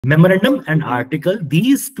Memorandum and article,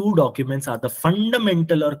 these two documents are the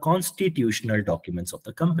fundamental or constitutional documents of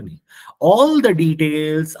the company. All the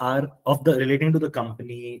details are of the relating to the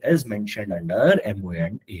company as mentioned under MOA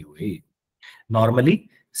and AOA. Normally,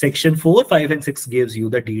 section 4, 5, and 6 gives you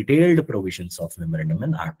the detailed provisions of memorandum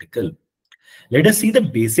and article. Let us see the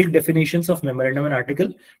basic definitions of memorandum and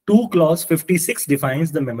article. 2 clause 56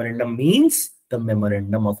 defines the memorandum means the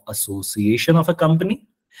memorandum of association of a company,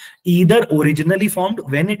 either originally formed,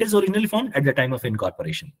 when it is originally formed at the time of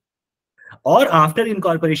incorporation, or after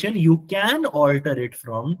incorporation, you can alter it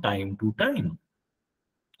from time to time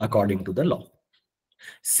according to the law.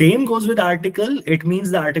 Same goes with article. It means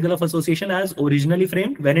the article of association as originally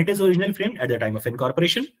framed, when it is originally framed at the time of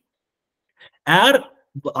incorporation, or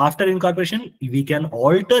after incorporation, we can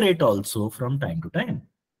alter it also from time to time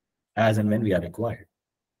as and when we are required.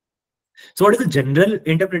 So what is the general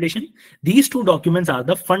interpretation? These two documents are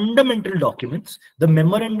the fundamental documents. The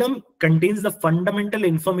memorandum contains the fundamental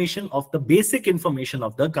information of the basic information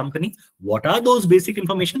of the company. What are those basic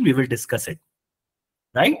information? We will discuss it,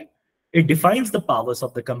 right? It defines the powers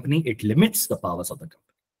of the company. It limits the powers of the company.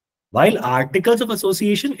 While articles of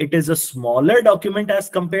association, it is a smaller document as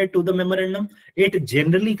compared to the memorandum. It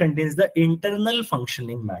generally contains the internal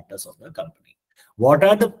functioning matters of the company. What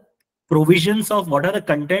are the provisions of, what are the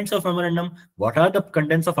contents of memorandum? What are the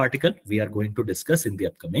contents of article? We are going to discuss in the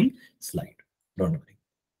upcoming slide. Don't worry.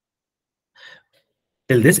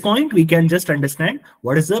 Till this point, we can just understand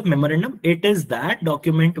what is the memorandum. It is that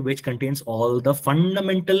document which contains all the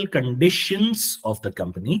fundamental conditions of the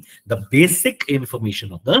company, the basic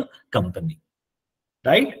information of the company,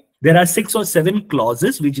 right? There are 6 or 7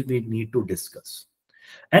 clauses which we need to discuss.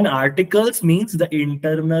 And articles means the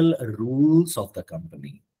internal rules of the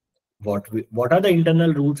company. What are the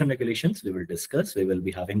internal rules and regulations? We will discuss. We will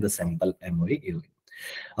be having the sample MOA.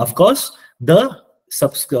 Of course, the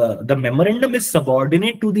memorandum is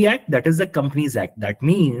subordinate to the act, that is the Companies Act. That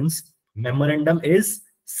means memorandum is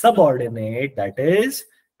subordinate, that is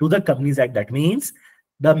to the Companies Act. That means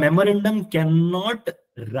the memorandum cannot,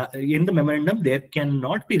 in the memorandum, there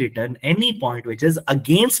cannot be written any point which is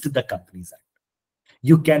against the Companies Act.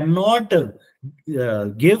 You cannot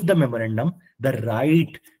give the memorandum the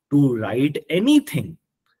right to write anything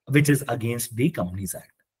which is against the Companies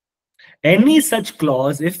Act. Any such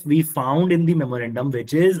clause, if we found in the memorandum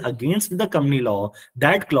which is against the company law,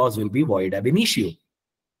 that clause will be void ab initio.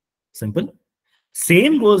 Simple.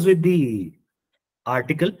 Same goes with the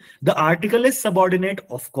article. The article is subordinate,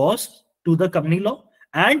 of course, to the company law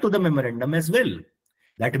and to the memorandum as well.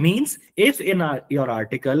 That means if in your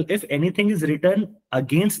article, if anything is written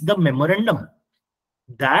against the memorandum,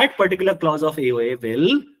 that particular clause of AOA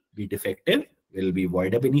will be defective, will be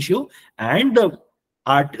void ab initio, and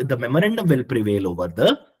the memorandum will prevail over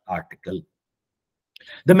the article.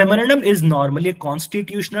 The memorandum is normally a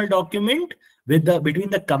constitutional document with between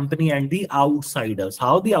the company and the outsiders.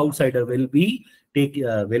 How the outsider will be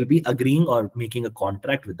agreeing or making a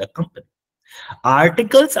contract with the company.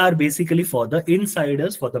 Articles are basically for the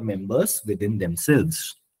insiders, for the members within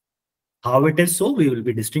themselves. How it is so, we will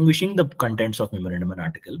be distinguishing the contents of memorandum and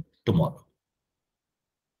article tomorrow.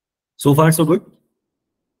 So far, so good?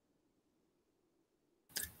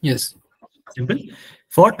 Yes. Simple.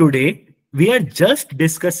 For today, we are just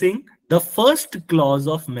discussing the first clause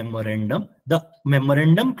of memorandum. The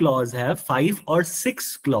memorandum clause have 5 or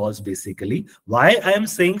 6 clause basically. Why I am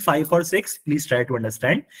saying 5 or 6? Please try to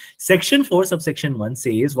understand. Section 4 subsection 1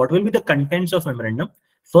 says what will be the contents of memorandum.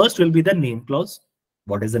 First will be the name clause.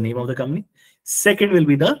 What is the name of the company? Second will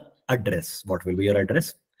be the address. What will be your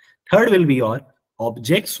address? Third will be your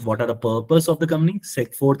objects. What are the purpose of the company?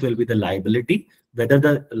 Fourth will be the liability, whether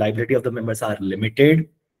the liability of the members are limited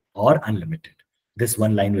or unlimited. This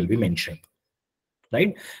one line will be mentioned,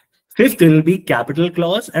 right? Fifth will be capital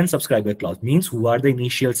clause and subscriber clause, means who are the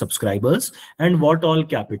initial subscribers and what all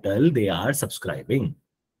capital they are subscribing.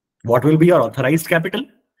 What will be your authorized capital?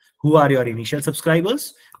 Who are your initial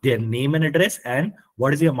subscribers, their name and address, and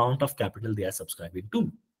what is the amount of capital they are subscribing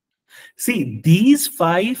to. See, these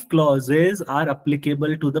 5 clauses are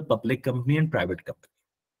applicable to the public company and private company.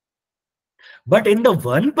 But in the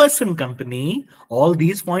one-person company, all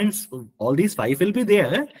these points, all these 5 will be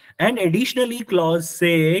there. And additionally, clause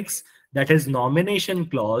 6, that is nomination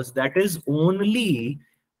clause, that is only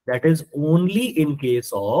in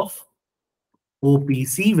case of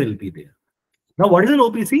OPC will be there. Now, what is an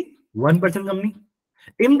OPC? One-person company.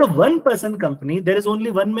 In the one-person company, there is only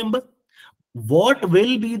one member. What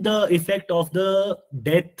will be the effect of the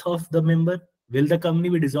death of the member? Will the company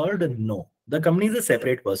be dissolved? No. The company is a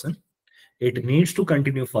separate person. It needs to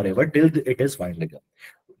continue forever till it is finally up,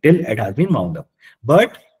 till it has been wound up.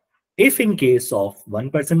 But If in case of one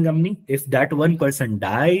person company, if that one person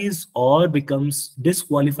dies or becomes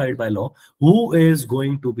disqualified by law, who is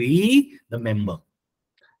going to be the member?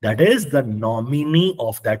 That is the nominee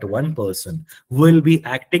of that one person will be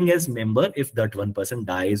acting as member if that one person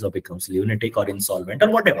dies or becomes lunatic or insolvent or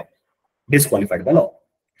whatever, disqualified by law.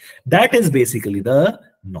 That is basically the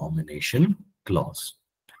nomination clause.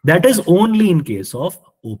 That is only in case of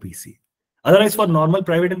OPC. Otherwise, for normal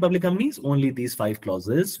private and public companies, only these 5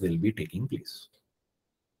 clauses will be taking place.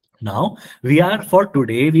 Now, for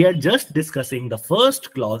today, we are just discussing the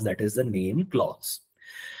first clause, that is the name clause.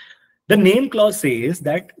 The name clause says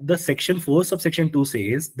that the section 4 subsection 2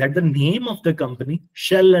 says that the name of the company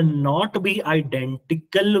shall not be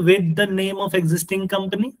identical with the name of existing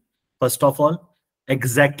company. First of all,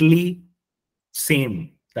 exactly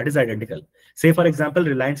same, that is identical. Say for example,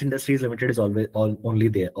 Reliance Industries Limited is only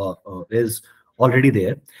there, or is already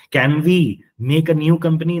there. Can we make a new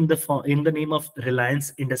company in the name of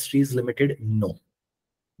Reliance Industries Limited? No,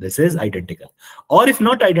 this is identical. Or if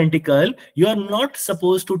not identical, you are not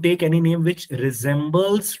supposed to take any name which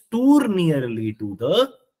resembles too nearly to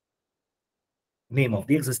the name of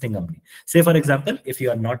the existing company. Say for example, if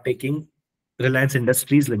you are not taking Reliance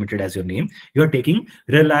Industries Limited as your name, you are taking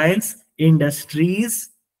Reliance Industries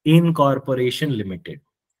Incorporation Limited.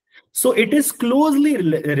 So it is closely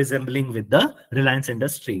resembling with the Reliance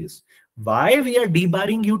Industries. Why we are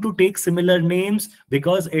debarring you to take similar names?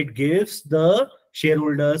 Because it gives the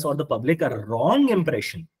shareholders or the public a wrong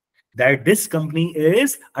impression that this company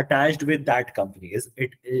is attached with that company.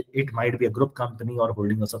 It might be a group company or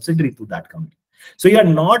holding a subsidiary to that company. So you are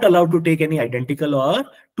not allowed to take any identical or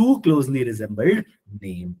too closely resembled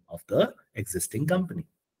name of the existing company.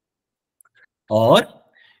 Or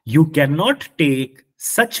you cannot take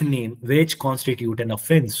such name which constitute an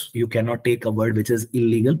offense. You cannot take a word which is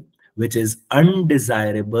illegal, which is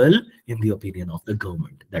undesirable in the opinion of the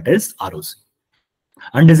government. That is ROC.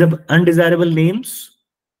 Undesirable names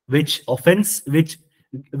which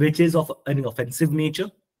is of an offensive nature,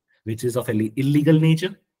 which is of an illegal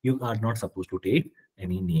nature, you are not supposed to take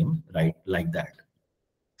any name right like that.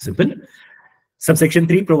 Simple. Subsection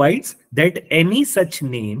 3 provides that any such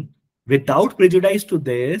name without prejudice to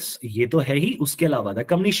this, ye to hai hi, uske alawa, the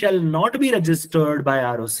company shall not be registered by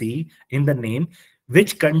ROC in the name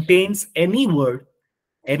which contains any word,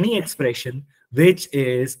 any expression which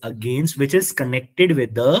is connected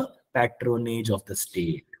with the patronage of the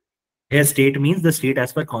state. Here state means the state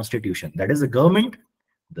as per constitution. That is the government,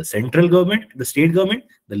 the central government, the state government,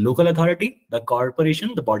 the local authority, the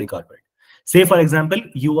corporation, the body corporate. Say for example,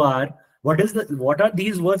 what are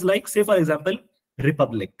these words like? Say for example,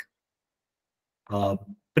 republic,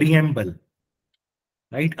 preamble,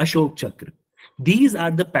 right? Ashok Chakra. These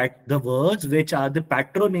are the words which are the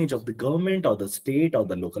patronage of the government or the state or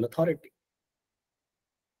the local authority,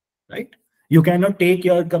 right? You cannot take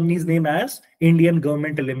your company's name as Indian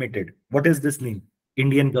Government Limited. What is this name?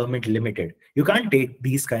 Indian Government Limited. You can't take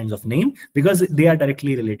these kinds of name because they are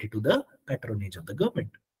directly related to the patronage of the government.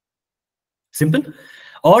 Simple.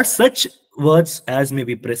 Or such words as may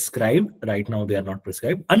be prescribed. Right now they are not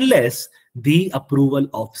prescribed unless the approval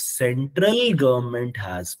of central government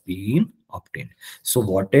has been obtained. So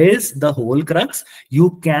what is the whole crux?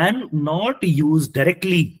 You cannot use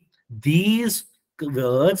directly these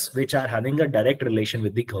words which are having a direct relation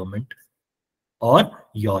with the government or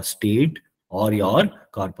your state or your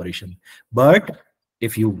corporation. But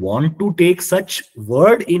if you want to take such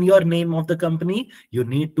word in your name of the company, you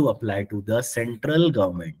need to apply to the central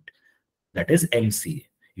government, that is MCA.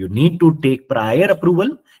 You need to take prior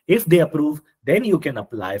approval. If they approve, then you can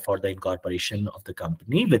apply for the incorporation of the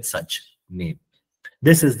company with such name.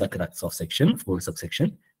 This is the crux of section 4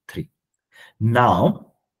 subsection 3. Now,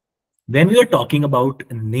 when we are talking about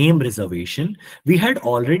name reservation, we had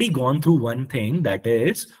already gone through one thing, that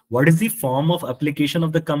is, what is the form of application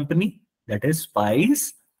of the company? That is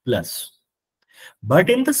SPICE Plus. But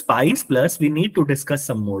in the SPICE Plus, we need to discuss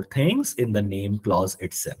some more things in the name clause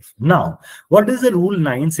itself. Now, what is the rule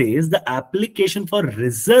 9 says? The application for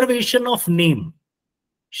reservation of name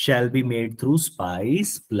shall be made through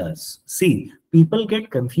SPICE Plus. See, people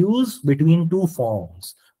get confused between two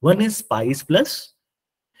forms. One is SPICE Plus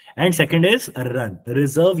and second is RUN,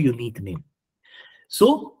 reserve unique name.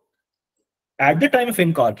 So at the time of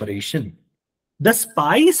incorporation, the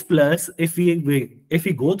SPICE Plus, if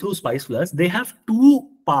we go through SPICE Plus, they have two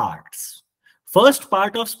parts. First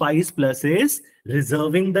part of SPICE Plus is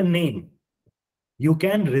reserving the name. You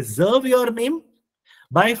can reserve your name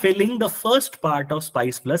by filling the first part of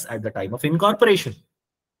SPICE Plus at the time of incorporation.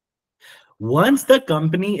 Once the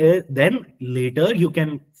company is, then later you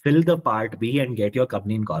can fill the part B and get your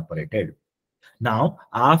company incorporated. Now,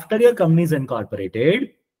 after your company is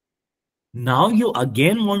incorporated, now you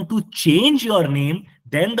again want to change your name,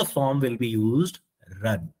 then the form will be used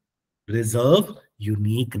run. Reserve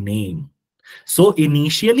unique name. So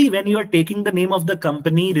initially, when you are taking the name of the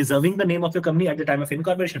company, reserving the name of your company at the time of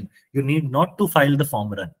incorporation, you need not to file the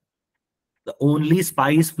form run. The only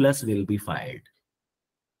Spice Plus will be filed.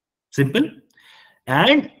 Simple.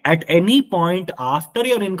 And at any point after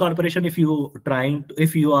your incorporation, if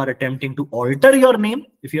you are attempting to alter your name,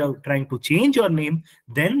 if you are trying to change your name,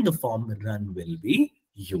 then the form run will be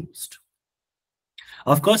used.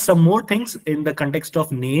 Of course, some more things in the context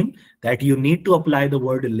of name, that you need to apply the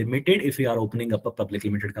word limited if you are opening up a public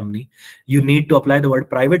limited company. You need to apply the word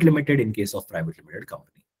private limited in case of private limited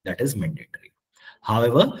company. That is mandatory.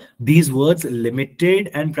 However, these words limited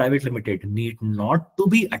and private limited need not to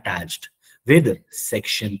be attached with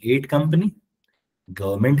Section 8 company,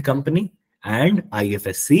 government company, and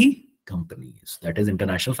IFSC companies. That is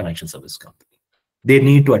International Financial Service Company. They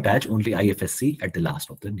need to attach only IFSC at the last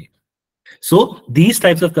of the name. So these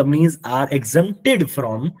types of companies are exempted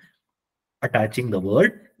from attaching the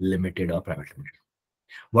word limited or private limited.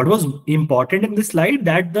 What was important in this slide,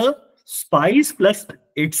 that the Spice Plus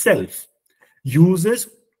itself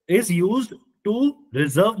is used to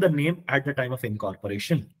reserve the name at the time of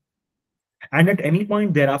incorporation. And at any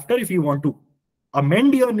point thereafter, if you want to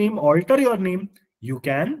amend your name, alter your name, you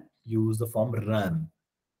can use the form run.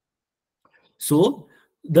 So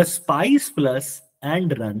the Spice Plus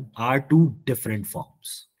and run are two different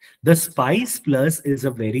forms. The Spice Plus is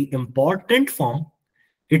a very important form.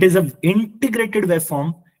 It is an integrated web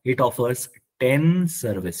form. It offers 10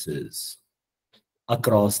 services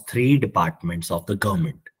across 3 departments of the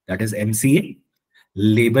government. That is MCA,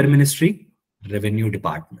 Labor Ministry, Revenue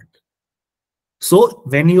Department. So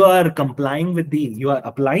when you are you are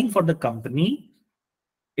applying for the company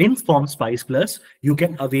in Form Spice Plus, you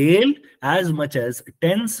can avail as much as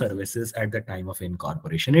 10 services at the time of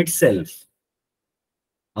incorporation itself.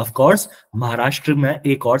 Of course, Maharashtra में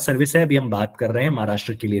एक और service है, अभी हम बात कर रहे हैं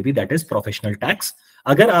महाराष्ट्र के लिए भी, that is professional tax.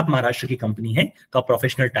 अगर आप महाराष्ट्र की कंपनी है तो आप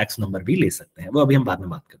प्रोफेशनल टैक्स नंबर भी ले सकते हैं, वो अभी हम बाद में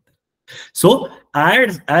बात करते हैं. So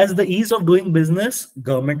as the ease of doing business,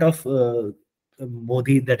 government of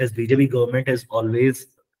Modi, that is BJP government, is always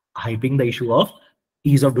hyping the issue of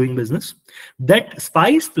ease of doing business. That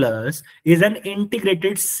Spice Plus is an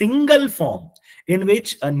integrated single form in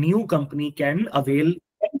which a new company can avail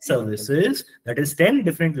 10 services, that is 10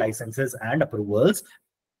 different licenses and approvals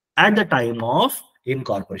at the time of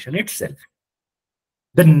incorporation itself.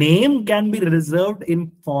 The name can be reserved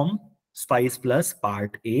in Form Spice Plus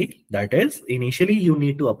Part A. That is, initially you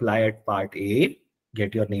need to apply at Part A,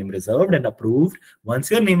 get your name reserved and approved.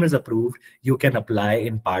 Once your name is approved, you can apply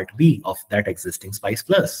in Part B of that existing Spice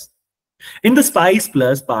Plus. In the Spice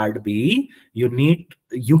Plus Part B, you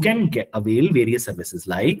can avail various services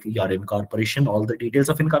like your incorporation, all the details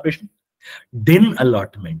of incorporation, DIN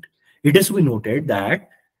allotment. It is to be noted that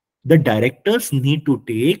the directors need to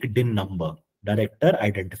take DIN number, director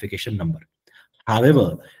identification number.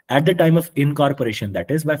 However, at the time of incorporation,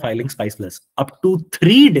 that is by filing Spice Plus, up to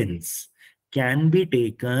 3 DINs can be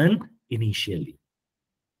taken initially.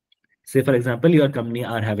 Say, for example, your company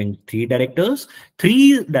are having 3 directors,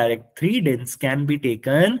 3 DINs can be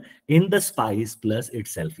taken in the Spice Plus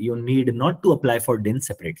itself. You need not to apply for DIN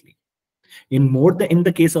separately. In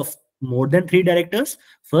the case of more than 3 directors,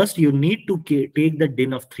 first you need to take the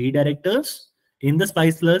DIN of 3 directors in the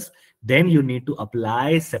Spice Plus. Then you need to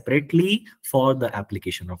apply separately for the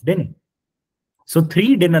application of DIN. So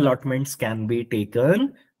 3 DIN allotments can be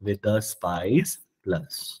taken with the Spice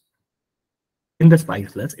Plus, in the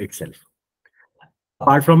Spice Plus itself.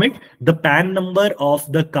 Apart from it, the PAN number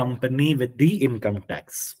of the company with the income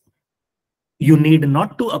tax. You need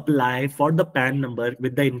not to apply for the PAN number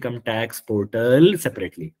with the income tax portal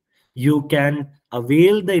separately. You can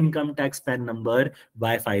avail the income tax PAN number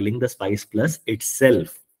by filing the Spice Plus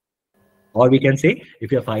itself. Or we can say, if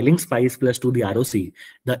you're filing Spice Plus to the ROC,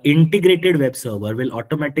 the integrated web server will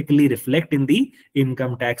automatically reflect in the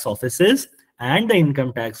income tax offices, and the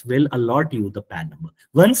income tax will allot you the PAN number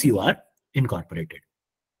once you are incorporated.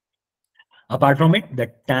 Apart from it,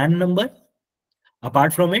 the TAN number.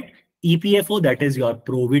 Apart from it, EPFO, that is your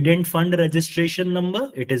Provident Fund registration number.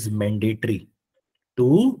 It is mandatory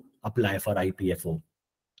to apply for IPFO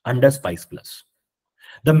under Spice Plus.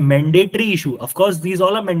 The mandatory issue, of course, these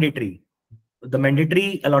all are mandatory. The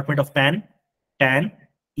mandatory allotment of PAN, TAN,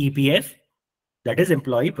 EPF, that is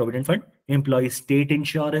Employee Provident Fund, Employee State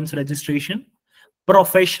Insurance Registration,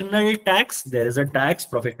 Professional Tax. There is a tax,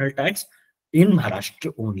 professional tax in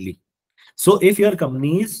Maharashtra only. So if your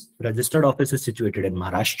company's registered office is situated in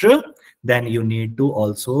Maharashtra, then you need to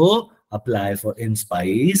also apply for in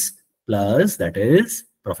Spice Plus, that is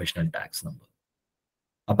professional tax number.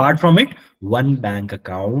 Apart from it, one bank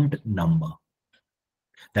account number.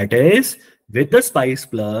 That is, with the Spice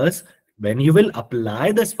Plus, when you will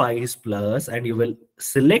apply the Spice Plus and you will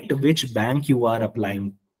select which bank you are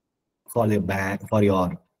applying for your bank, for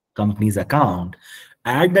your company's account,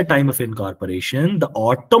 at the time of incorporation,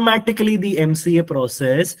 automatically the MCA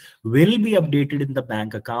process will be updated in the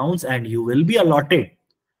bank accounts and you will be allotted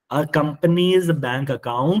a company's bank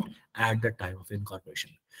account at the time of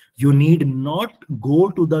incorporation. You need not go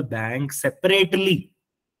to the bank separately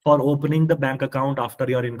for opening the bank account after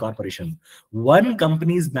your incorporation. One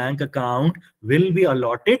company's bank account will be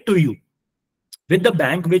allotted to you with the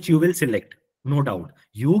bank which you will select. No doubt.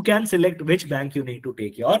 You can select which bank you need to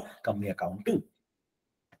take your company account to.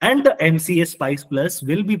 And the MCA Spice Plus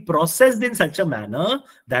will be processed in such a manner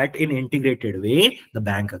that in integrated way, the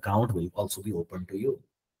bank account will also be open to you.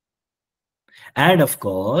 And of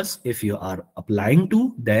course, if you are applying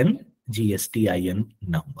to, then GSTIN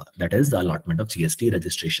number, that is the allotment of GST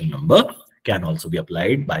registration number, can also be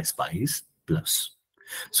applied by Spice Plus.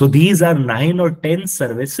 So these are 9 or 10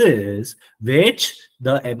 services which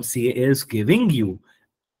the MCA is giving you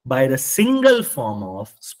by the single form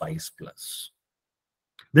of Spice Plus.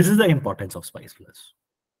 This is the importance of Spice Plus.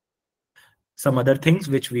 Some other things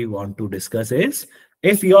which we want to discuss is,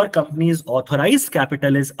 if your company's authorized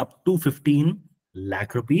capital is up to 15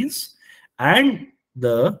 lakh rupees and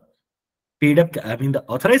the paid up, the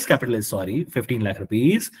authorized capital is, 15 lakh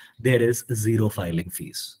rupees, there is zero filing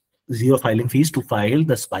fees. Zero filing fees to file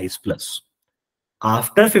the Spice Plus.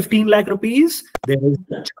 After 15 lakh rupees, there is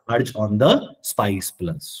a charge on the Spice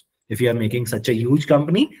Plus. If you are making such a huge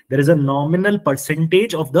company, there is a nominal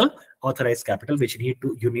percentage of the authorized capital which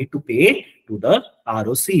you need to pay to the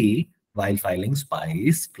ROC while filing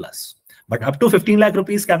Spice Plus. But up to 15 lakh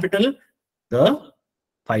rupees capital, the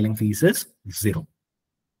filing fees is zero.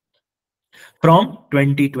 From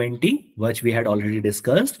 2020, which we had already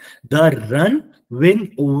discussed, the run will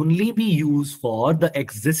only be used for the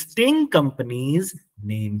existing company's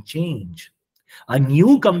name change. A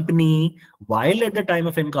new company, while at the time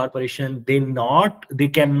of incorporation, they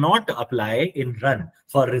cannot apply in run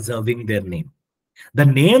for reserving their name. The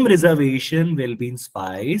name reservation will be in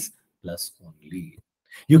Spice Plus only.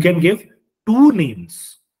 You can give two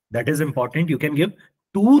names. That is important. You can give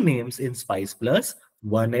two names in Spice Plus.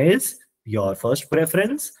 One is your first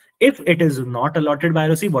preference. If it is not allotted by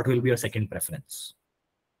ROC, what will be your second preference?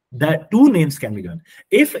 That two names can be given.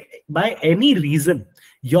 If by any reason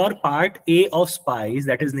your part A of Spice,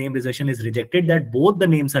 that is name reservation, is rejected, that both the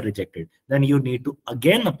names are rejected, then you need to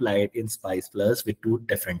again apply it in Spice Plus with two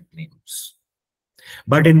different names.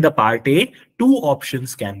 But in the part A, two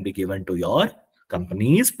options can be given to your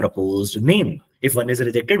company's proposed name. If one is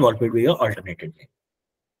rejected, what will be your alternative name?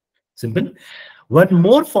 Simple. One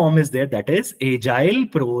more form is there, that is Agile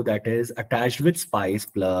Pro, that is attached with Spice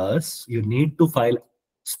Plus. You need to file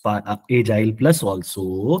Agile Plus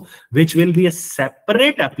also, which will be a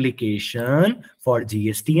separate application for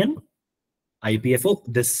GSTN, IPFO,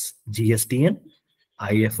 this GSTN,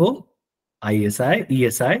 IFO, ISI,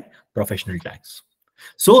 ESI, professional tax.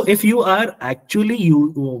 So if you are actually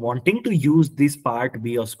wanting to use this part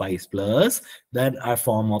B of Spice Plus, then a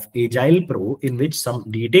form of Agile Pro in which some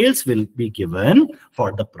details will be given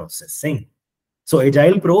for the processing. So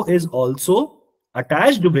Agile Pro is also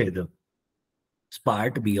attached with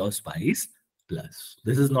part B of Spice Plus.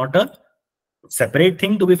 This is not a separate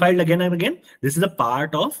thing to be filed again and again. This is a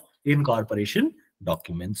part of incorporation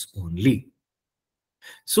documents only.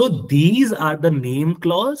 So these are the name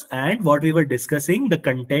clause and what we were discussing, the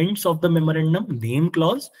contents of the memorandum, name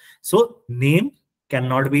clause. So name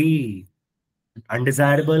cannot be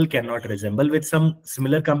undesirable, cannot resemble with some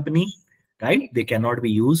similar company, right? They cannot be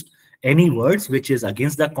used any words which is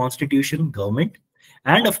against the constitution, government.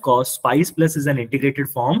 And of course, Spice Plus is an integrated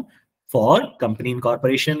form for company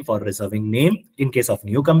incorporation, for reserving name in case of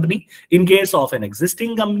new company. In case of an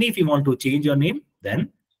existing company, if you want to change your name,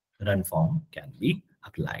 then run form can be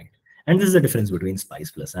applied. And this is the difference between Spice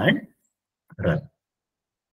Plus and run.